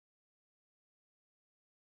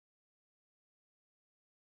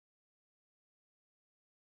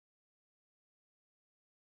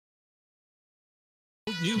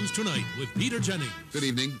News Tonight with Peter Jennings. Good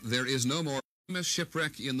evening. There is no more famous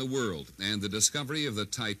shipwreck in the world, and the discovery of the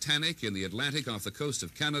Titanic in the Atlantic off the coast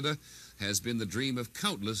of Canada has been the dream of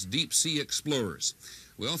countless deep-sea explorers.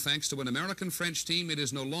 Well, thanks to an American-French team, it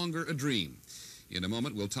is no longer a dream. In a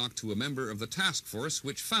moment, we'll talk to a member of the task force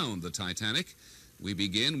which found the Titanic. We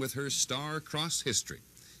begin with her star-crossed history.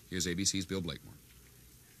 Here's ABC's Bill Blakemore.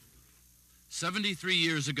 73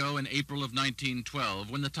 years ago in April of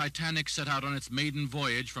 1912, when the Titanic set out on its maiden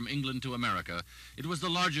voyage from England to America, it was the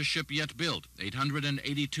largest ship yet built,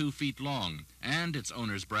 882 feet long, and, its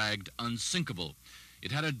owners bragged, unsinkable.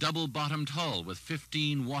 It had a double-bottomed hull with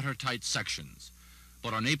 15 watertight sections.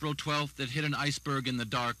 But on April 12th, it hit an iceberg in the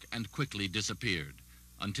dark and quickly disappeared,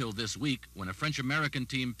 until this week when a French-American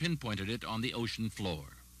team pinpointed it on the ocean floor.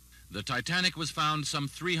 The Titanic was found some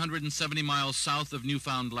 370 miles south of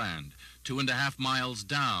Newfoundland, 2.5 miles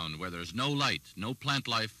down where there's no light, no plant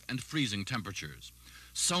life, and freezing temperatures.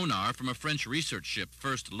 Sonar from a French research ship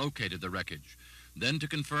first located the wreckage. Then, to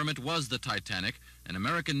confirm it was the Titanic, an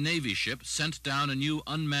American Navy ship sent down a new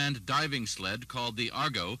unmanned diving sled called the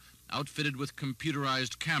Argo, outfitted with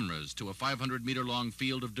computerized cameras to a 500-meter-long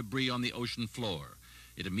field of debris on the ocean floor.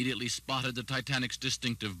 It immediately spotted the Titanic's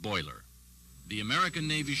distinctive boiler. The American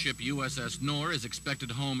Navy ship USS Noor is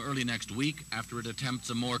expected home early next week after it attempts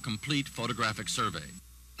a more complete photographic survey.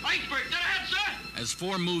 Iceberg, dead ahead, sir! As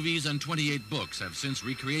 4 movies and 28 books have since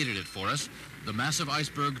recreated it for us, the massive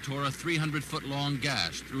iceberg tore a 300-foot-long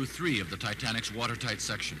gash through 3 of the Titanic's watertight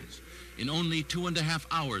sections. In only 2.5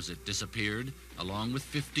 hours it disappeared, along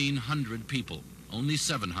with 1,500 people. Only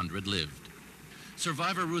 700 lived.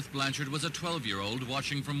 Survivor Ruth Blanchard was a 12-year-old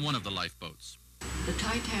watching from one of the lifeboats. The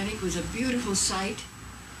Titanic was a beautiful sight.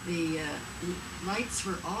 The lights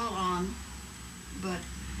were all on, but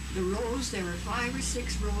the rows, there were 5 or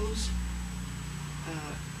 6 rows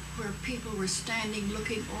where people were standing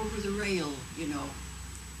looking over the rail, you know,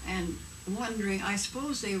 and wondering, I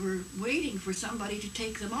suppose they were waiting for somebody to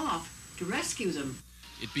take them off, to rescue them.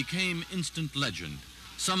 It became instant legend.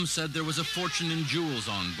 Some said there was a fortune in jewels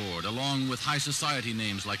on board, along with high society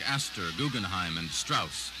names like Astor, Guggenheim, and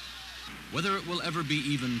Strauss. Whether it will ever be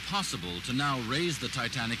even possible to now raise the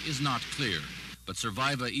Titanic is not clear, but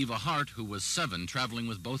survivor Eva Hart, who was 7 traveling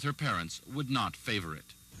with both her parents, would not favor it.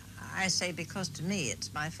 I say because to me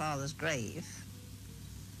it's my father's grave,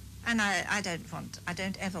 and I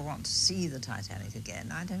don't ever want to see the Titanic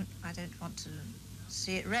again. I don't want to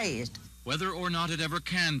see it raised. Whether or not it ever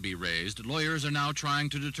can be raised, lawyers are now trying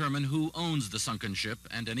to determine who owns the sunken ship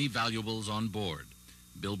and any valuables on board.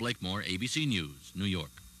 Bill Blakemore, ABC News, New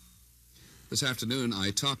York. This afternoon,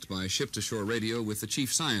 I talked by ship-to-shore radio with the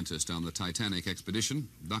chief scientist on the Titanic expedition,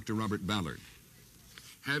 Dr. Robert Ballard.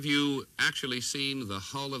 Have you actually seen the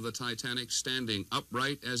hull of the Titanic standing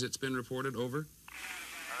upright as it's been reported? Over?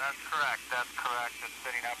 That's correct. It's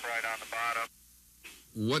sitting upright on the bottom.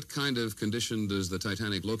 What kind of condition does the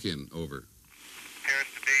Titanic look in? Over?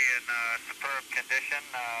 Appears to be in superb condition.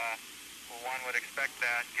 One would expect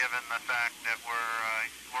that given the fact that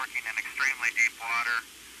we're working in extremely deep water.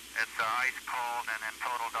 It's ice cold and in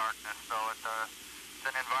total darkness, so it's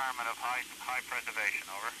an environment of high preservation.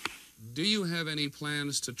 Over. Do you have any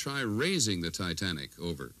plans to try raising the Titanic?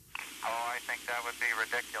 Over. Oh, I think that would be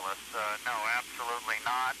ridiculous. No, absolutely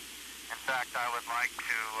not. In fact, I would like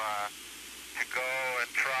to go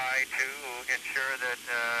and try to ensure that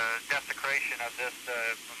desecration of this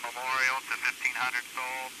memorial to 1,500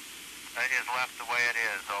 souls is left the way it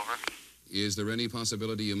is. Over. Is there any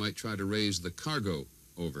possibility you might try to raise the cargo?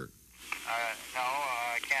 Over. No,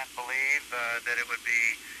 I can't believe that it would be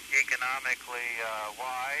economically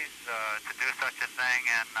wise to do such a thing,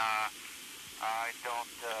 and I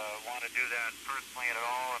don't want to do that personally at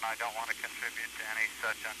all, and I don't want to contribute to any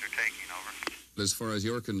such undertaking. Over. As far as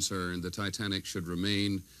you're concerned, the Titanic should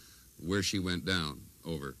remain where she went down.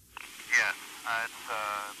 Over. Yes,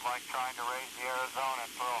 it's like trying to raise the Arizona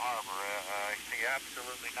in Pearl Harbor. I see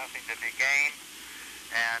absolutely nothing to be gained.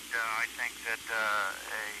 And I think that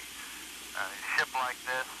a ship like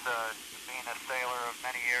this, being a sailor of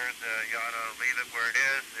many years, you ought to leave it where it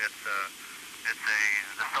is.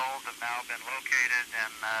 The souls have now been located,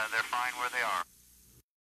 and they're fine where they are.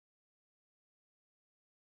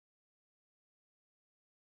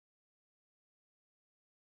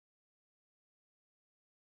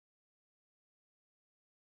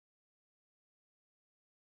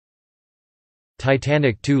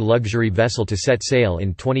 Titanic II luxury vessel to set sail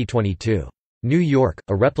in 2022. New York,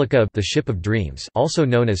 a replica of the Ship of Dreams, also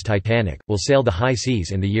known as Titanic, will sail the high seas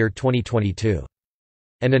in the year 2022.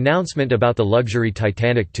 An announcement about the luxury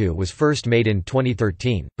Titanic II was first made in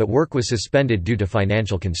 2013, but work was suspended due to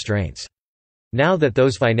financial constraints. Now that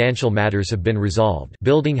those financial matters have been resolved,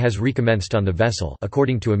 building has recommenced on the vessel,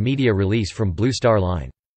 according to a media release from Blue Star Line.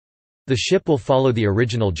 The ship will follow the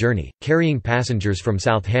original journey, carrying passengers from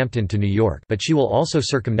Southampton to New York, but she will also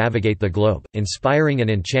circumnavigate the globe, inspiring and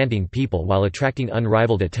enchanting people while attracting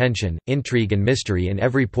unrivaled attention, intrigue and mystery in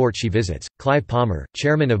every port she visits, Clive Palmer,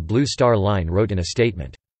 chairman of Blue Star Line, wrote in a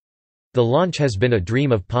statement. The launch has been a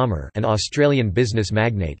dream of Palmer, an Australian business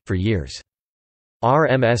magnate, for years.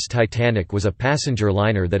 RMS Titanic was a passenger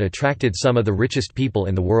liner that attracted some of the richest people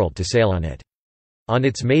in the world to sail on it. On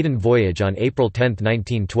its maiden voyage on April 10,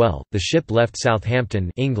 1912, the ship left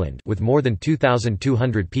Southampton, England, with more than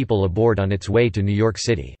 2,200 people aboard on its way to New York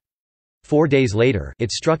City. 4 days later,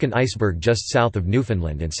 it struck an iceberg just south of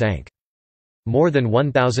Newfoundland and sank. More than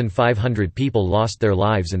 1,500 people lost their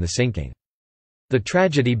lives in the sinking. The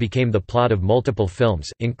tragedy became the plot of multiple films,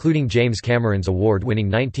 including James Cameron's award-winning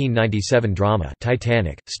 1997 drama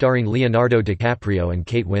Titanic, starring Leonardo DiCaprio and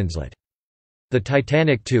Kate Winslet. The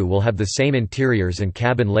Titanic II will have the same interiors and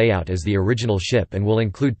cabin layout as the original ship and will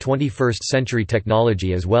include 21st-century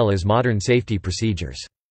technology as well as modern safety procedures.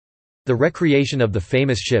 The recreation of the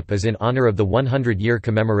famous ship is in honor of the 100-year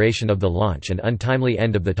commemoration of the launch and untimely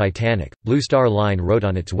end of the Titanic, Blue Star Line wrote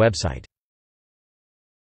on its website.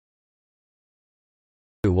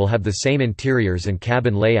 Will have the same interiors and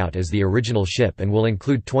cabin layout as the original ship and will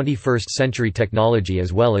include 21st-century technology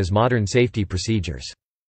as well as modern safety procedures.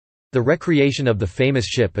 The recreation of the famous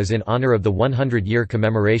ship is in honor of the 100-year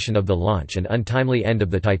commemoration of the launch and untimely end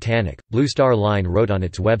of the Titanic, Blue Star Line wrote on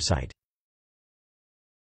its website.